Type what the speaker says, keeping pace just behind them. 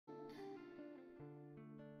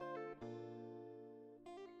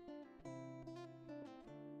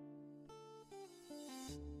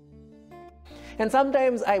And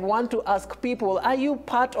sometimes I want to ask people, are you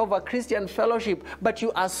part of a Christian fellowship, but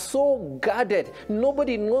you are so guarded?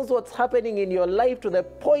 Nobody knows what's happening in your life to the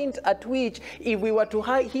point at which if we were to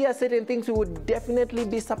hear certain things, we would definitely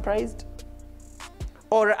be surprised.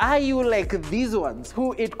 Or are you like these ones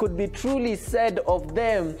who it could be truly said of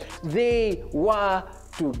them, they were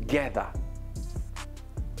together?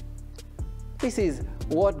 This is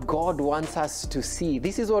what God wants us to see.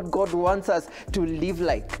 This is what God wants us to live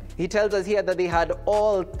like. He tells us here that they had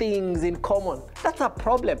all things in common. That's a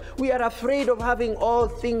problem. We are afraid of having all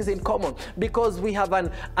things in common because we have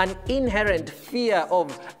an inherent fear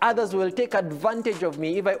of others will take advantage of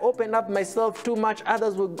me. If I open up myself too much,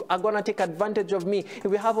 others are going to take advantage of me. If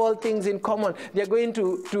we have all things in common, they're going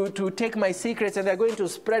to take my secrets and they're going to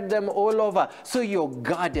spread them all over. So you're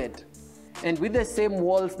guarded. And with the same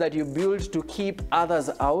walls that you build to keep others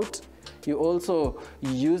out, you also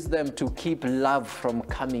use them to keep love from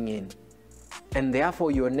coming in. And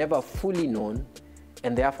therefore, you're never fully known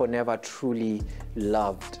and therefore never truly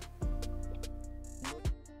loved.